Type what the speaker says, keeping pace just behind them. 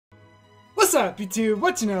What's up, YouTube?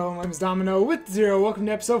 What you know? My name is Domino with Zero. Welcome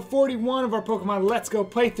to episode 41 of our Pokemon Let's Go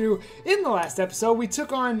playthrough. In the last episode, we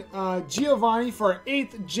took on Giovanni for our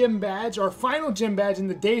 8th gym badge, our final gym badge in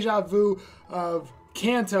the Deja Vu of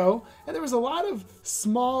Kanto. And there was a lot of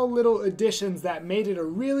small little additions that made it a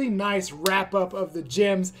really nice wrap-up of the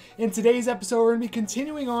gyms. In today's episode, we're going to be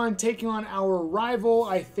continuing on taking on our rival,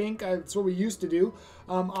 I think, that's what we used to do,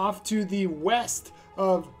 off to the west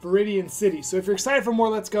of Viridian City. So if you're excited for more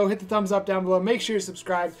Let's Go, hit the thumbs up down below. Make sure you're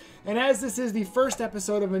subscribed. And as this is the first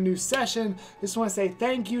episode of a new session, I just want to say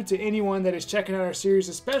thank you to anyone that is checking out our series,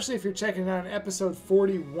 especially if you're checking out episode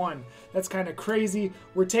 41. That's kind of crazy.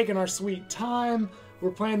 We're taking our sweet time.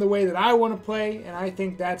 We're playing the way that I want to play, and I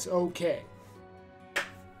think that's okay.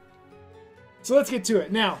 So let's get to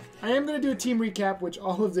it. Now, I am going to do a team recap, which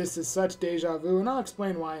all of this is such deja vu, and I'll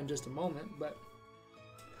explain why in just a moment, but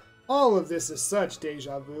all of this is such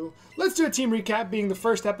deja vu. Let's do a team recap, being the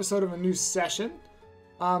first episode of a new session.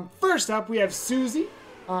 First up, we have Susie,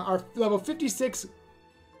 our level 56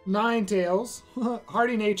 Ninetales,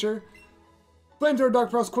 Hardy Nature, Flamethrower,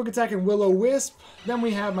 Dark Pulse, Quick Attack, and Will-O-Wisp. Then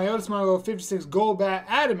we have Myotis, my level 56 Golbat,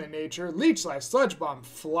 Adamant Nature, Leech Life, Sludge Bomb,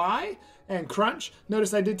 Fly, and Crunch.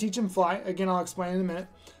 Notice I did teach him Fly. Again, I'll explain in a minute.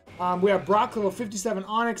 We have Brock, level 57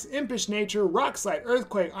 Onix, Impish Nature, Rock Slide,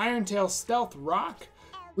 Earthquake, Iron Tail, Stealth Rock.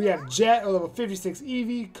 We have Jet, level 56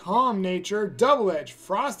 Eevee, Calm Nature, Double Edge,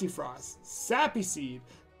 Frosty Frost, Sappy Seed,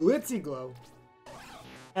 Glitzy Glow.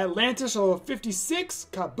 Atlantis, level 56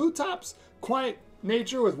 Kabutops, Quiet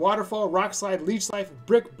Nature with Waterfall, Rock Slide, Leech Life,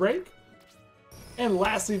 Brick Break. And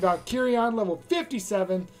lastly, Valkyrion, level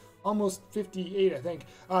 57, almost 58 I think,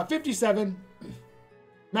 57,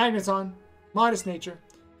 Magneton, Modest Nature,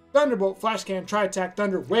 Thunderbolt, Flash Cannon, Tri-Attack,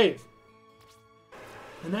 Thunder Wave.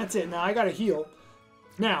 And that's it. Now I gotta heal.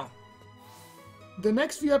 Now, the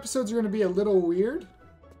next few episodes are going to be a little weird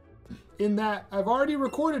in that I've already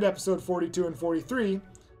recorded episode 42 and 43,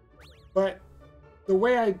 but the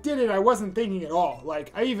way I did it, I wasn't thinking at all.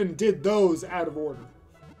 Like, I even did those out of order.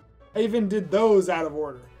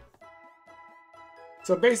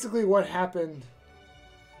 So basically what happened,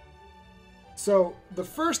 so the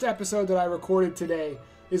first episode that I recorded today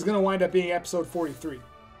is going to wind up being episode 43.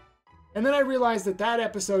 And then I realized that that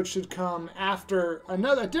episode should come after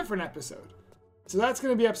a different episode. So that's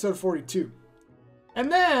going to be episode 42.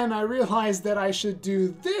 And then I realized that I should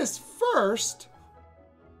do this first.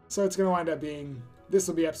 So it's going to wind up being, this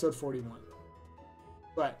will be episode 41.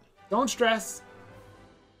 But don't stress.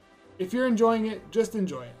 If you're enjoying it, just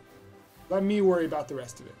enjoy it. Let me worry about the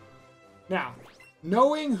rest of it. Now,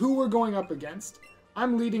 knowing who we're going up against,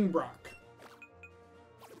 I'm leading Brock.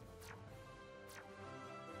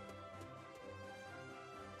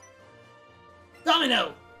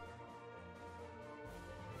 Domino!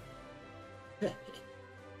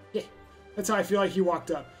 That's how I feel like he walked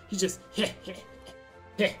up. He just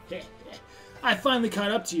I finally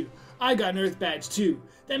caught up to you. I got an Earth Badge too.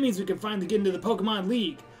 That means we can finally get into the Pokemon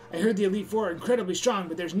League. I heard the Elite Four are incredibly strong,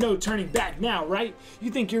 but there's no turning back now, right? You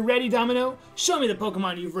think you're ready, Domino? Show me the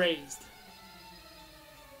Pokemon you've raised.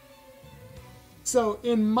 So,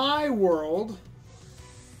 in my world,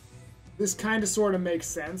 this kind of sort of makes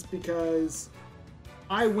sense because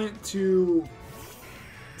I went to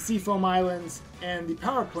Seafoam Islands and the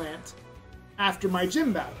power plant after my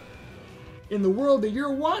gym battle. In the world that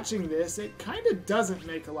you're watching this, it kind of doesn't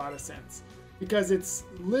make a lot of sense because it's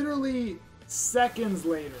literally seconds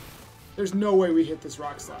later. There's no way we hit this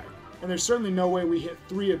Rock Slide, and there's certainly no way we hit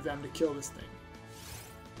 3 of them to kill this thing.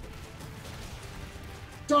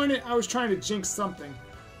 Darn it, I was trying to jinx something.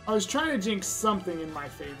 In my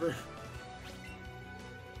favor.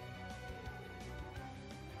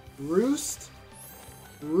 Roost?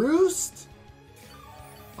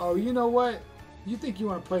 Oh, you know what? You think you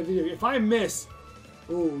want to play video? If I miss,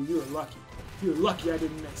 oh, you're lucky. You're lucky I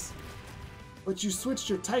didn't miss. But you switched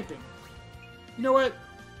your typing. You know what?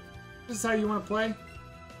 This is how you want to play.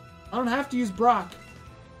 I don't have to use Brock.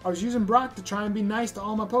 I was using Brock to try and be nice to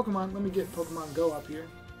all my Pokemon. Let me get Pokemon Go up here.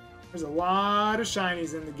 There's a lot of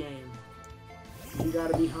shinies in the game. You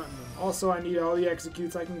gotta be hunting them. Also, I need all the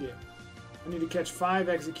executes I can get. I need to catch 5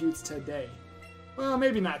 executes today. Well,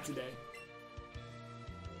 maybe not today.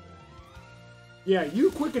 Yeah, you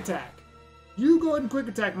Quick Attack. You go ahead and Quick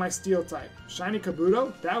Attack my Steel type. Shiny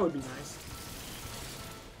Kabuto? That would be nice.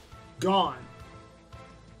 Gone.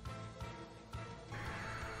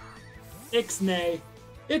 Ixnay.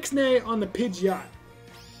 Ixnay on the Pidgeot.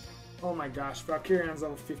 Oh my gosh, Valkyrion's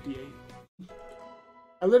level 58.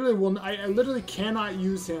 I literally cannot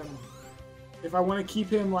use him. If I want to keep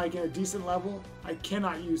him like at a decent level, I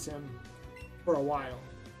cannot use him for a while.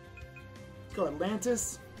 Let's go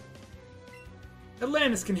Atlantis.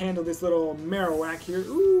 Atlantis can handle this little Marowak here.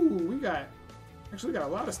 Ooh, we got a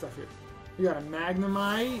lot of stuff here. We got a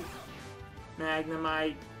Magnemite.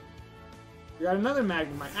 Magnemite. We got another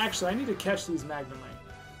Magnemite. Actually, I need to catch these Magnemite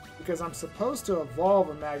because I'm supposed to evolve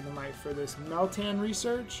a Magnemite for this Meltan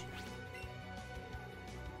research.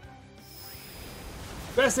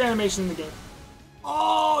 Best animation in the game.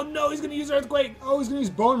 Oh no, he's gonna use Earthquake. Oh, he's gonna use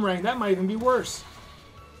Boomerang. That might even be worse.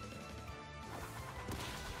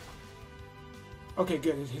 Okay,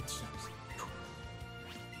 good. It hit.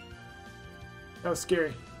 That was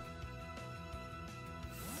scary.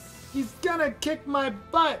 He's gonna kick my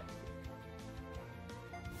butt.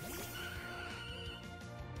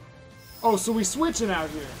 Oh, so we switching out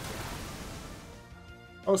here.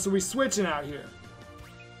 Oh, so we switching out here.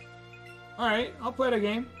 Alright, I'll play the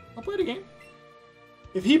game. I'll play the game.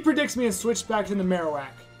 If he predicts me and switches back to the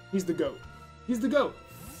Marowak, he's the GOAT. He's the GOAT.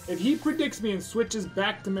 If he predicts me and switches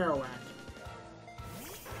back to Marowak.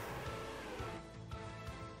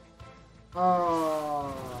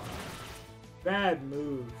 Oh. Bad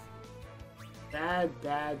move. Bad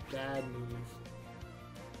move.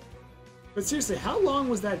 But seriously, how long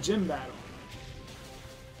was that gym battle?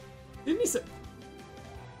 Didn't he say...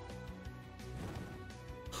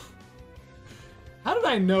 How did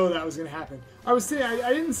I know that was going to happen? I was saying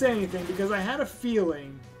I didn't say anything because I had a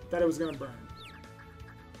feeling that it was going to burn.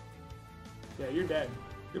 Yeah, you're dead.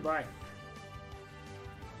 Goodbye.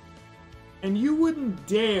 And you wouldn't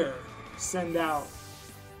dare send out...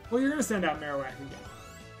 Well, you're going to send out Marowak again.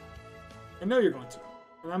 I know you're going to.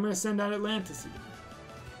 And I'm going to send out Atlantis again.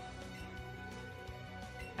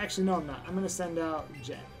 Actually, no, I'm not. I'm going to send out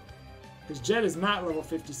Jet. Because Jet is not level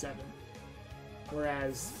 57.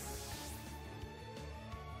 Whereas...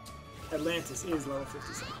 Atlantis is level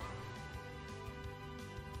 57.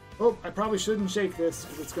 Oh, I probably shouldn't shake this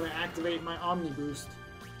because it's going to activate my Omni Boost.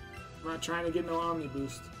 I'm not trying to get no Omni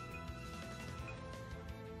Boost.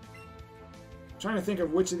 I'm trying to think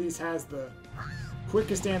of which of these has the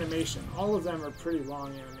quickest animation. All of them are pretty long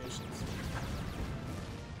animations.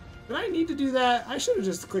 Did I need to do that? I should have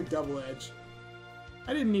just clicked Double Edge.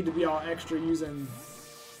 I didn't need to be all extra using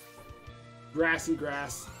Grassy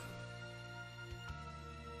Grass.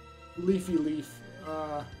 Leafy Leaf.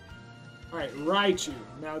 Alright, Raichu.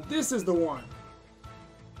 Now this is the one.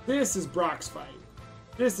 This is Brock's fight.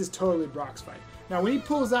 This is totally Brock's fight. Now when he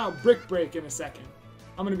pulls out Brick Break in a second,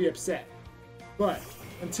 I'm going to be upset. But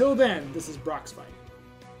until then, this is Brock's fight.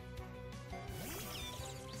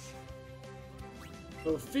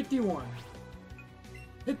 So 51.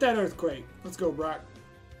 Hit that Earthquake. Let's go, Brock.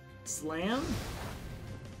 Slam?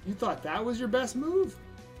 You thought that was your best move?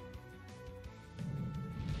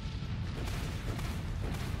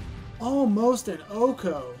 Almost an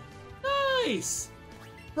Oko. Nice!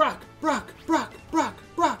 Brock, Brock, Brock, Brock,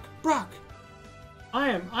 Brock, Brock. I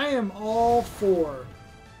am all for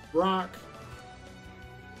Brock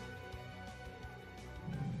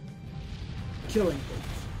killing things.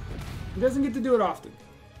 He doesn't get to do it often.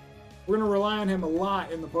 We're going to rely on him a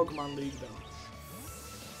lot in the Pokemon League, though.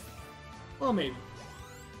 Well, maybe.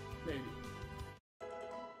 Maybe.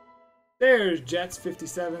 There's Jets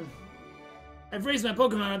 57. I've raised my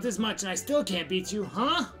Pokemon up this much and I still can't beat you,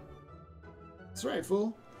 huh? That's right,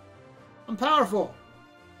 fool. I'm powerful.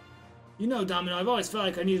 You know, Domino, I've always felt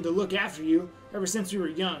like I needed to look after you ever since we were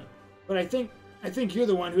young. But I think you're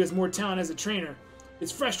the one who has more talent as a trainer.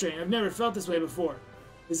 It's frustrating. I've never felt this way before.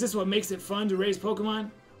 Is this what makes it fun to raise Pokemon?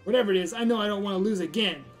 Whatever it is, I know I don't want to lose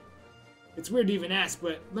again. It's weird to even ask,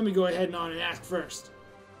 but let me go ahead and ask first.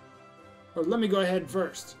 Or let me go ahead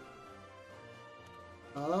first.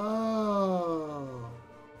 Oh.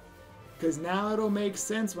 Because now it'll make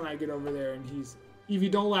sense when I get over there and he's... Eevee,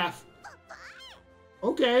 don't laugh.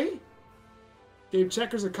 Okay. Gave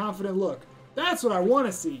Checkers a confident look. That's what I want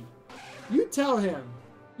to see. You tell him.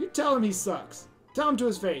 You tell him he sucks. Tell him to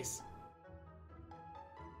his face.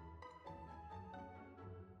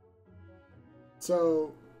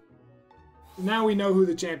 So, now we know who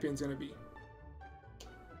the champion's going to be.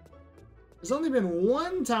 There's only been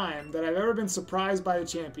one time that I've ever been surprised by a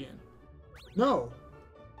champion. No.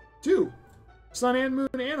 Two. Sun and Moon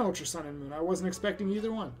and Ultra Sun and Moon. I wasn't expecting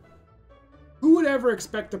either one. Who would ever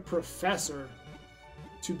expect a professor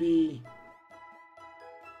to be...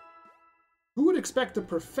 Who would expect a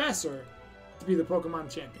professor to be the Pokemon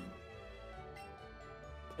champion?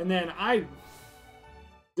 And then I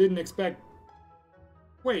didn't expect...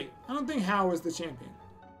 Wait, I don't think Hal was the champion.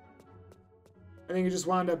 I think it just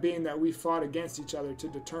wound up being that we fought against each other to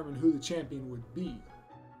determine who the champion would be.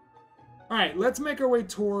 Alright, let's make our way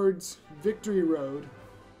towards Victory Road.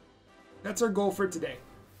 That's our goal for today.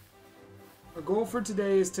 Our goal for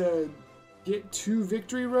today is to get to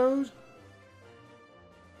Victory Road?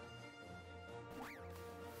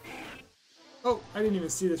 Oh, I didn't even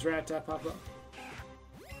see this rat-tat pop up.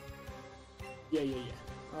 Yeah.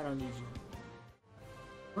 I don't need you.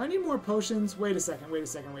 Do I need more potions? Wait a second. I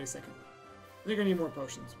think I need more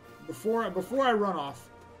potions. Before I run off,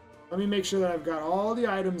 let me make sure that I've got all the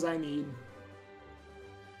items I need.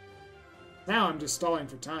 Now I'm just stalling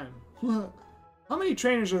for time. How many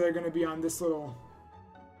trainers are there going to be on this little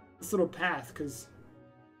path? Because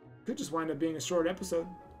it could just wind up being a short episode.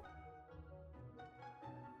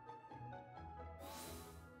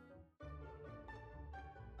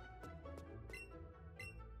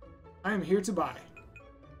 I am here to buy.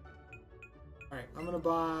 Alright, I'm going to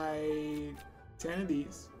buy 10 of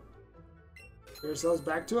these. Get ourselves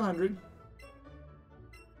back to 100.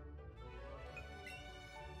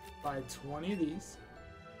 Buy 20 of these.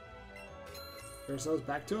 Get ourselves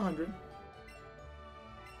back to 100.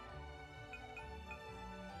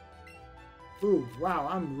 Ooh, wow,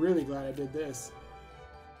 I'm really glad I did this.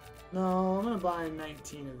 No, I'm going to buy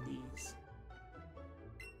 19 of these.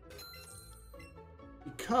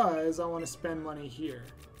 Because I want to spend money here.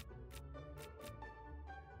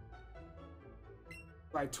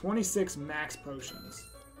 Buy 26 max potions.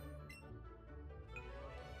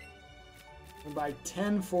 And buy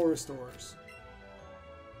 10 full restores.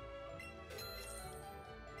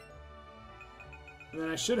 And then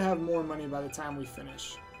I should have more money by the time we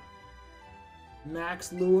finish.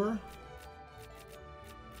 Max lure.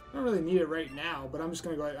 I don't really need it right now, but I'm just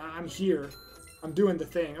going to go, I'm here. I'm doing the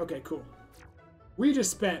thing. Okay, cool. We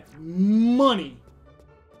just spent money.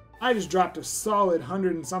 I just dropped a solid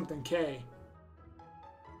 100 and something K.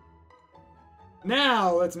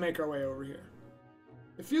 Now, let's make our way over here.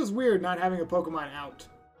 It feels weird not having a Pokemon out.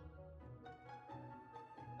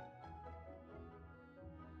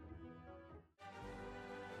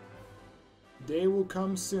 Day will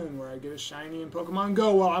come soon where I get a shiny in Pokemon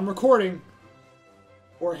Go while I'm recording.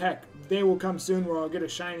 Or heck, day will come soon where I'll get a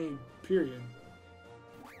shiny, period.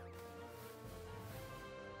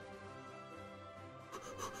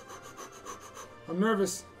 I'm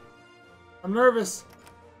nervous. I'm nervous.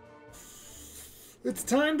 It's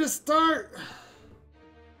time to start.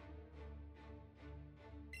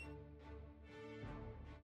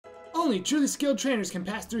 Only truly skilled trainers can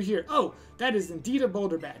pass through here. Oh, that is indeed a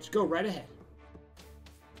boulder badge. Go right ahead.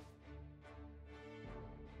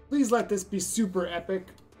 Please let this be super epic.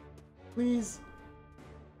 Please.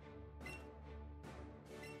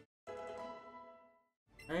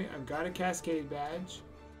 Alright, I've got a Cascade badge.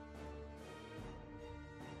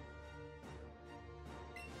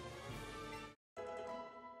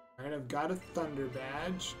 Alright, I've got a Thunder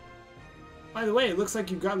badge. By the way, it looks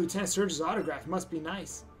like you've got Lieutenant Surge's autograph. Must be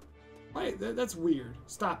nice. Wait, that's weird.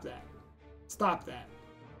 Stop that. Stop that.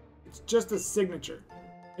 It's just a signature.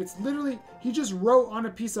 It's literally, he just wrote on a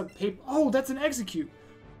piece of paper. Oh, that's an Execute.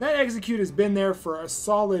 That Execute has been there for a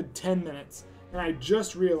solid 10 minutes. And I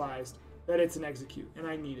just realized that it's an Execute. And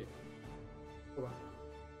I need it. Hold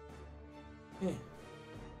on.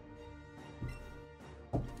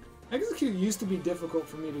 Execute used to be difficult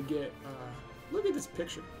for me to get. Look at this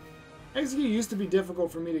picture. Execute used to be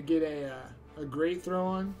difficult for me to get a great throw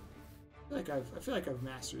on. I feel like I've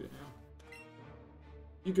mastered it now.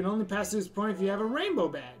 You can only pass this point if you have a rainbow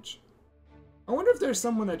badge. I wonder if there's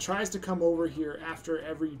someone that tries to come over here after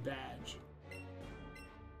every badge.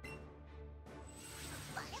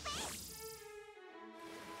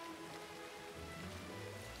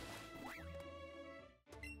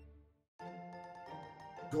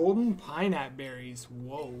 Golden pineapple berries.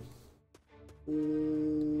 Whoa.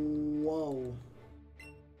 Whoa.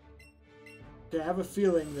 Okay, I have a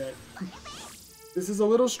feeling that this is a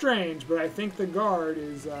little strange, but I think the guard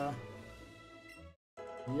is,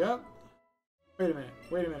 Yep. Wait a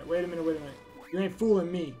minute. You ain't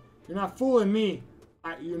fooling me. You're not fooling me.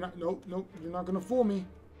 You're not, nope, you're not gonna fool me.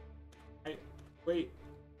 Wait,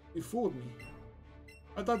 you fooled me.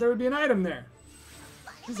 I thought there would be an item there.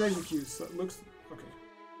 This Execute looks, okay.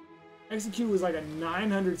 Execute was like a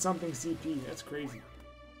 900 something CP. That's crazy.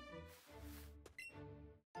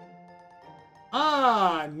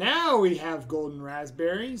 Ah, now we have golden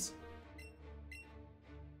raspberries.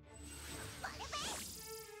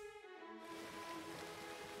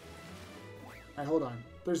 Alright, hold on.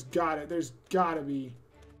 There's gotta be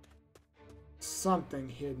something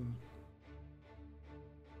hidden.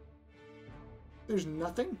 There's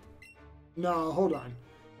nothing? No, hold on.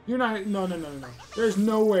 You're not, no. There's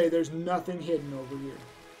no way there's nothing hidden over here.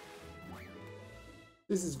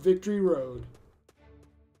 This is Victory Road.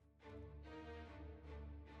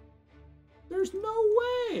 There's no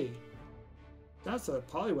way. That's a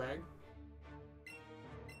Poliwag.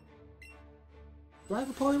 Do I have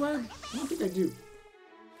a Poliwag? I don't think I do.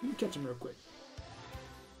 Let me catch him real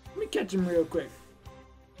quick.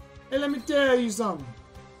 Hey, let me tell you something.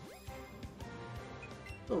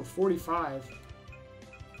 Oh, 45.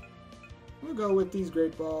 I'm gonna go with these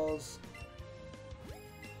Great Balls.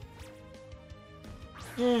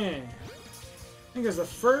 Yeah. I think it's the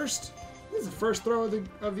first. This is the first throw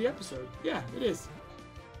of the episode. Yeah, it is.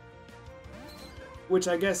 Which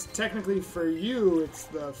I guess technically for you, it's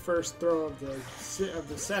the first throw of the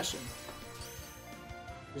session,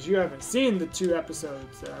 because you haven't seen the 2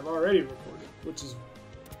 episodes that I've already recorded, which is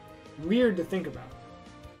weird to think about.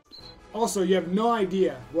 Also, you have no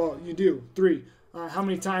idea. Well, you do. 3. How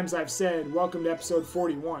many times I've said "Welcome to episode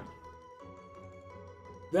 41."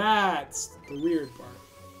 That's the weird part.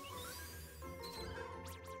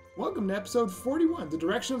 Welcome to episode 41. The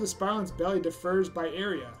direction of the Spiralant's belly differs by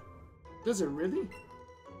area. Does it really?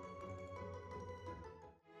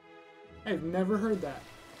 I've never heard that.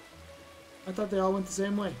 I thought they all went the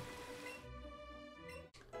same way.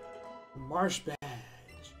 Marsh badge.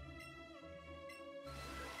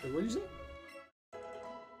 Wait, what did you say?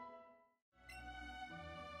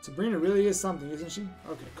 Sabrina really is something, isn't she?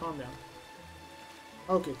 Okay, calm down.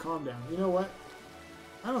 Okay, calm down. You know what?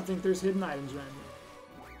 I don't think there's hidden items around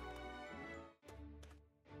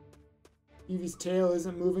here. Eevee's tail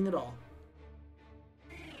isn't moving at all.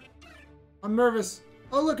 I'm nervous.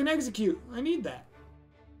 Oh, look, an execute. I need that.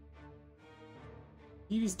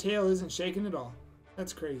 Eevee's tail isn't shaking at all.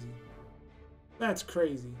 That's crazy. That's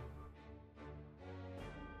crazy.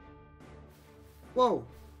 Whoa.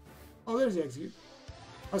 Oh, there's the execute.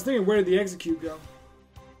 I was thinking, where did the execute go?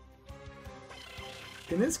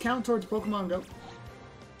 Can this count towards Pokemon Go?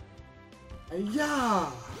 Yeah.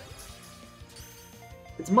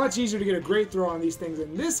 It's much easier to get a great throw on these things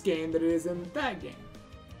in this game than it is in that game.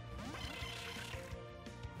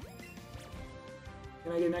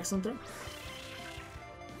 Can I get an excellent throw?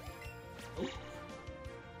 Oh.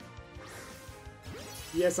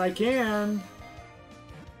 Yes, I can.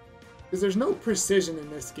 Because there's no precision in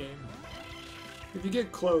this game. If you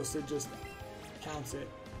get close, it just counts it.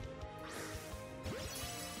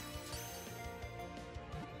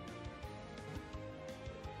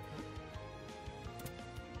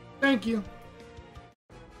 Thank you.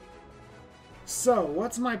 So,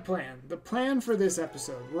 what's my plan? The plan for this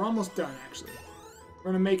episode, we're almost done actually.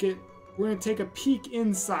 We're gonna take a peek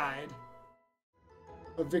inside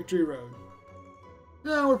of Victory Road.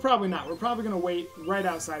 No, we're probably not. We're probably gonna wait right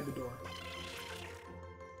outside the door.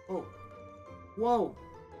 Oh. Whoa.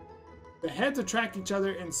 The heads attract each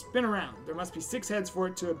other and spin around. There must be 6 heads for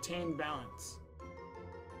it to obtain balance.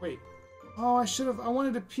 Wait. Oh, I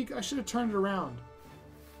wanted to peek. I should have turned it around.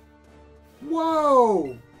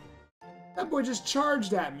 Whoa! That boy just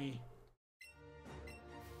charged at me.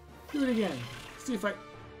 Do it again. See if I...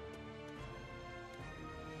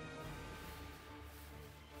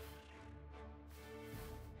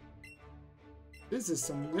 There's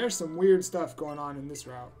some weird stuff going on in this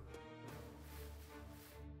route.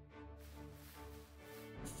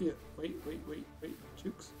 I feel... Wait.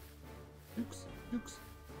 Jukes.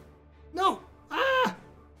 No! Ah!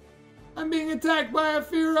 I'm being attacked by a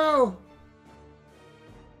Fearow!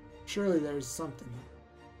 Surely there's something.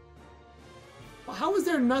 Well, how is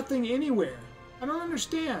there nothing anywhere? I don't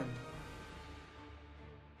understand.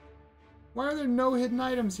 Why are there no hidden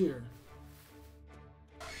items here?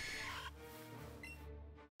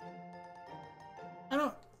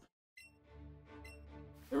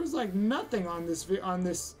 There was like nothing on this.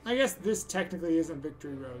 I guess this technically isn't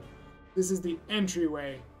Victory Road. This is the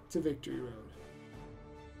entryway to Victory Road.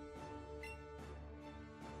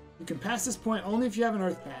 You can pass this point only if you have an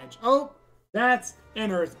Earth badge. Oh, that's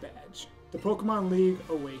an Earth badge. The Pokemon League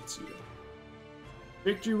awaits you.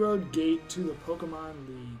 Victory Road gate to the Pokemon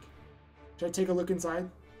League. Should I take a look inside?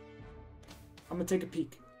 I'm gonna take a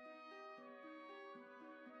peek.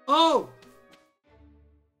 Oh!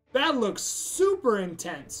 That looks super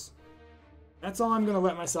intense. That's all I'm gonna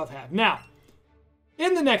let myself have. Now,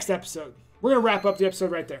 in the next episode, we're gonna wrap up the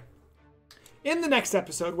episode right there. In the next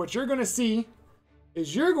episode, what you're gonna see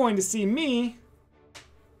is you're going to see me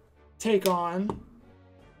take on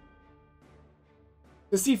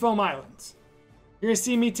the Seafoam Islands. You're going to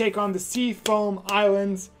see me take on the Seafoam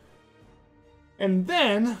Islands. And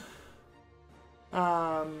then,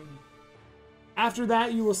 after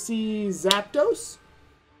that, you will see Zapdos.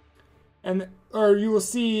 Or you will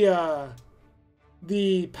see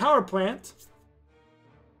the Power Plant.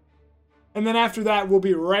 And then after that, we'll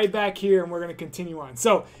be right back here and we're going to continue on.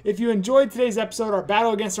 So if you enjoyed today's episode, our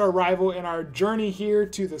battle against our rival, and our journey here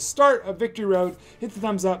to the start of Victory Road, hit the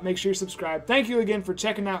thumbs up, make sure you subscribe. Thank you again for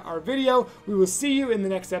checking out our video. We will see you in the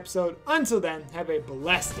next episode. Until then, have a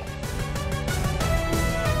blessed day.